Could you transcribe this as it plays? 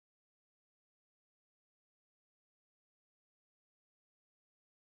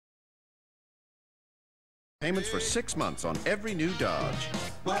Payments for 6 months on every new Dodge.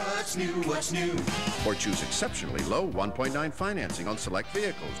 What's new, what's new? Or choose exceptionally low 1.9 financing on select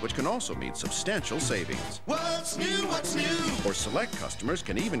vehicles, which can also mean substantial savings. What's new, what's new? Or select customers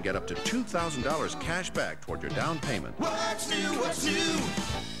can even get up to $2,000 cash back toward your down payment. What's new, what's new?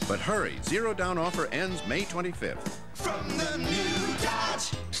 But hurry, zero down offer ends May 25th. From the new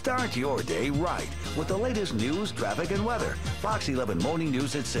Dodge. Start your day right with the latest news, traffic, and weather. Fox 11 Morning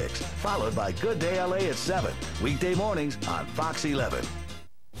News at 6, followed by Good Day LA at 7. Weekday mornings on Fox 11.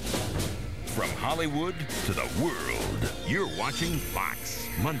 From Hollywood to the world, you're watching Fox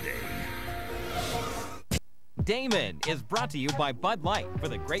Monday. Damon is brought to you by Bud Light. For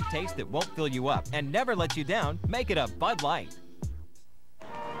the great taste that won't fill you up and never let you down, make it a Bud Light.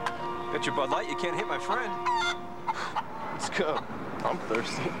 Got your Bud Light, you can't hit my friend. Let's go. I'm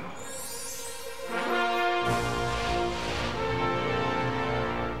thirsty.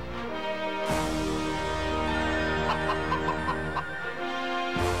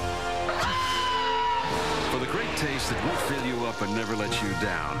 For the great taste that won't fill you up and never let you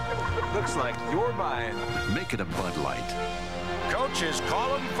down. Looks like you're buying. Make it a Bud Light. Coach is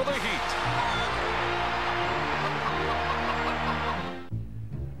calling for the heat.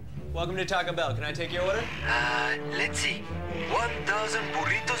 Welcome to Taco Bell. Can I take your order? Let's see. 1,000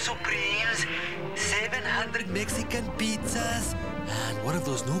 burrito supremes, 700 Mexican pizzas, and one of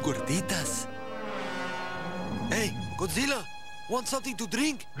those new gorditas. Hey, Godzilla, want something to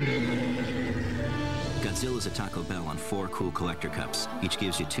drink? Godzilla's at Taco Bell on 4 cool collector cups. Each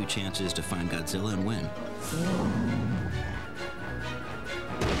gives you 2 chances to find Godzilla and win.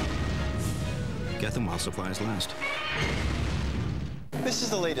 Get them while supplies last. This is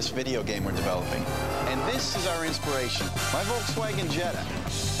the latest video game we're developing, and this is our inspiration, my Volkswagen Jetta.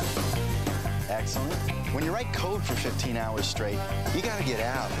 Excellent. When you write code for 15 hours straight, you gotta get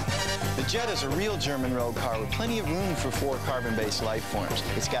out. The Jetta's a real German road car with plenty of room for 4 carbon-based life forms.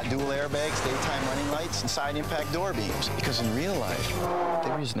 It's got dual airbags, daytime running lights, and side impact door beams, because in real life,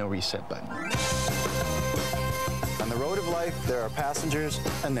 there is no reset button. On the road of life, there are passengers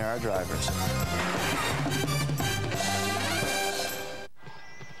and there are drivers.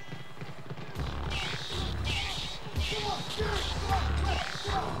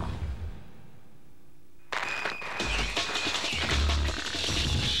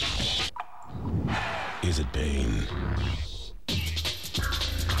 Is it pain?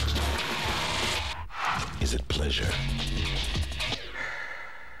 Is it pleasure?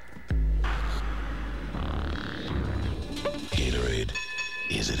 Gatorade,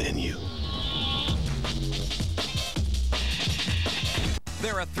 is it in you?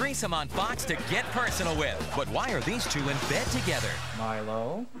 They're a threesome on Fox to get personal with. But why are these two in bed together?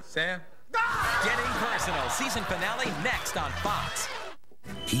 Milo. Sam. Getting Personal, season finale next on Fox.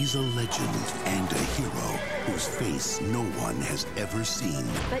 He's a legend and a hero whose face no one has ever seen.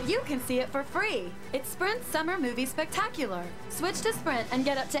 But you can see it for free. It's Sprint's Summer Movie Spectacular. Switch to Sprint and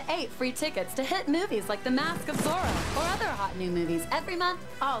get up to 8 free tickets to hit movies like The Mask of Zorro or other hot new movies every month,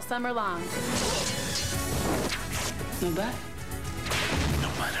 all summer long. Not bad.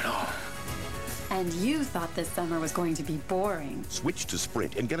 Not bad at all. And you thought this summer was going to be boring. Switch to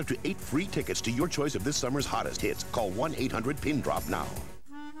Sprint and get up to 8 free tickets to your choice of this summer's hottest hits. Call 1-800-PIN-DROP now.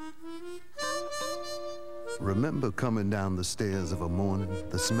 Remember coming down the stairs of a morning,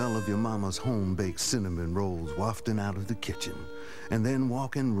 the smell of your mama's home-baked cinnamon rolls wafting out of the kitchen, and then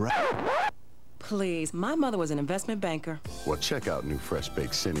walking right... Please, my mother was an investment banker. Well, check out new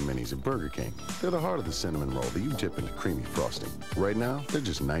fresh-baked Cinni-Minis at Burger King. They're the heart of the cinnamon roll that you dip into creamy frosting. Right now, they're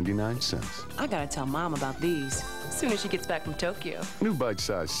just 99 cents. I gotta tell Mom about these as soon as she gets back from Tokyo. New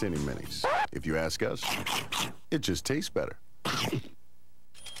bite-sized Cinni-Minis. If you ask us, it just tastes better.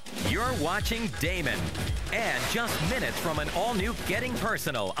 You're watching Damon. And just minutes from an all-new Getting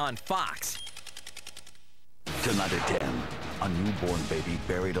Personal on Fox. Tonight at 10, a newborn baby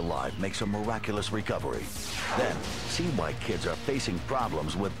buried alive makes a miraculous recovery. Then, see why kids are facing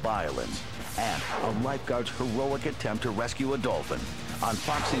problems with violence. And a lifeguard's heroic attempt to rescue a dolphin on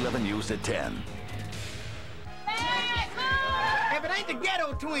Fox 11 News at 10. If it ain't the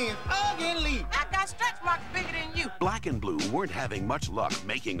Ghetto Twins, Ugg and Lee. I got stretch marks bigger than you. Black and Blue weren't having much luck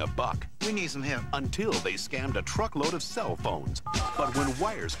making a buck. We need some help. Until they scammed a truckload of cell phones. But when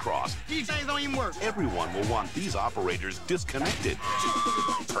wires cross, These things don't even work. everyone will want these operators disconnected.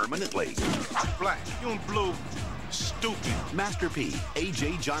 Permanently. Black, you and Blue, stupid. Master P,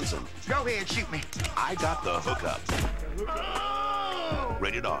 A.J. Johnson. Go ahead, shoot me. I got the hookup.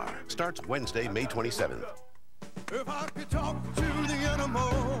 Rated R. Starts Wednesday, May 27th. If I could talk to the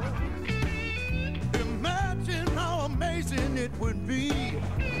animals, imagine how amazing it would be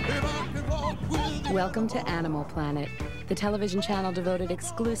if I could walk with you. Welcome to Animal Planet, the television channel devoted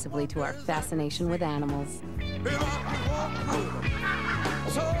exclusively to our fascination with animals. If I could walk with you.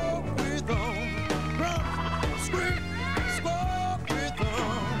 Talk with them. Run, scream, squawk with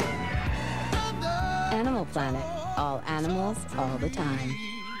them. Animal Planet, all animals, all the time.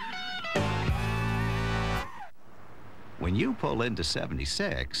 When you pull into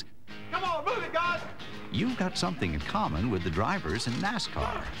 76, Come on, move it, guys! you've got something in common with the drivers in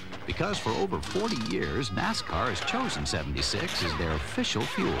NASCAR. Because for over 40 years, NASCAR has chosen 76 as their official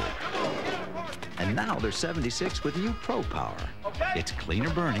fuel. And now they're 76 with new Pro Power. It's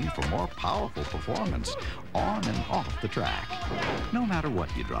cleaner burning for more powerful performance on and off the track, no matter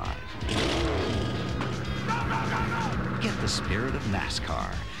what you drive. Get the spirit of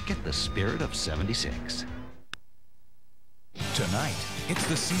NASCAR. Get the spirit of 76. Tonight, it's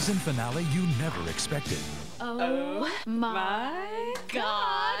the season finale you never expected. Oh my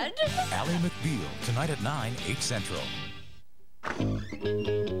God! Ally McBeal, tonight at 9, 8 Central.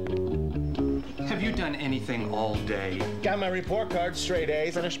 Have you done anything all day? Got my report card, straight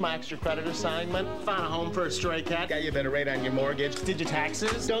A's, finished my extra credit assignment, found a home for a stray cat, got you a better rate on your mortgage, did your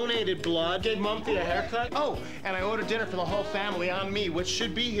taxes, donated blood, gave Mumphy a haircut. Oh, and I ordered dinner for the whole family on me, which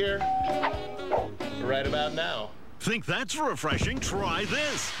should be here right about now. Think that's refreshing? Try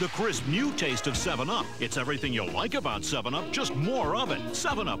this. The crisp new taste of 7-Up. It's everything you like about 7-Up, just more of it.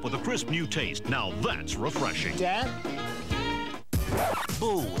 7-Up with a crisp new taste. Now that's refreshing. Dad?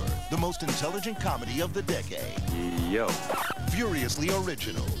 Bulworth, the most intelligent comedy of the decade. Yo. Furiously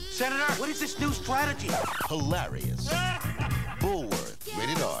original. Senator, what is this new strategy? Hilarious. Bulworth,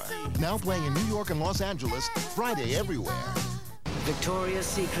 rated R. Now playing in New York and Los Angeles, Friday everywhere. Victoria's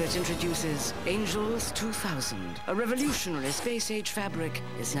Secret introduces Angels 2000. A revolutionary space-age fabric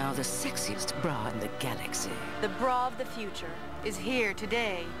is now the sexiest bra in the galaxy. The bra of the future is here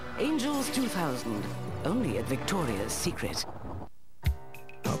today. Angels 2000, only at Victoria's Secret.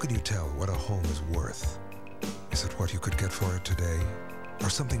 How can you tell what a home is worth? Is it what you could get for it today?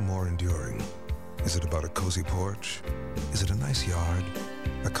 Or something more enduring? Is it about a cozy porch? Is it a nice yard?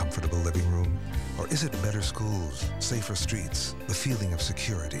 A comfortable living room? Or is it better schools, safer streets, the feeling of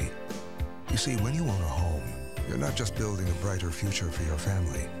security? You see, when you own a home, you're not just building a brighter future for your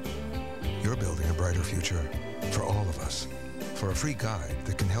family. You're building a brighter future for all of us. For a free guide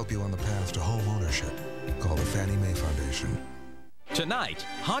that can help you on the path to home ownership, call the Fannie Mae Foundation. Tonight,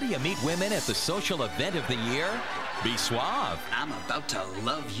 how do you meet women at the social event of the year? Be suave. I'm about to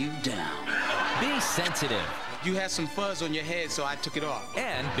love you down. Be sensitive. You had some fuzz on your head, so I took it off.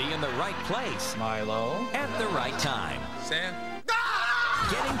 And be in the right place. Milo. At the right time. Sam.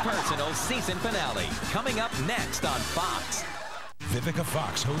 Getting Personal season finale. Coming up next on Fox. Vivica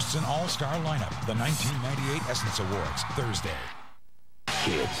Fox hosts an all-star lineup, the 1998 Essence Awards, Thursday.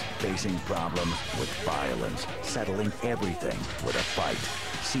 Kids facing problems with violence, settling everything with a fight.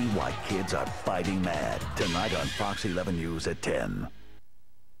 See why kids are fighting mad. Tonight on Fox 11 News at 10.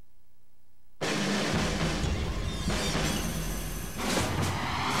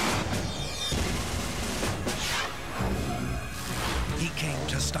 He came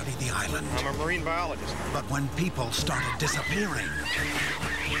to study the island. I'm a marine biologist. But when people started disappearing,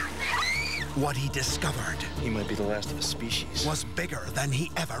 what he discovered He might be the last of a species. was bigger than he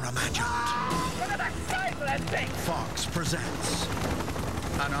ever imagined. Fox presents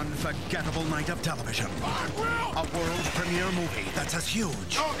an unforgettable night of television. A world premiere movie that's as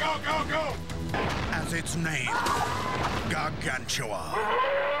huge as its name, Gargantua.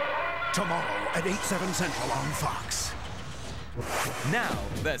 Tomorrow at 8/7 Central on Fox. Now,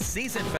 the season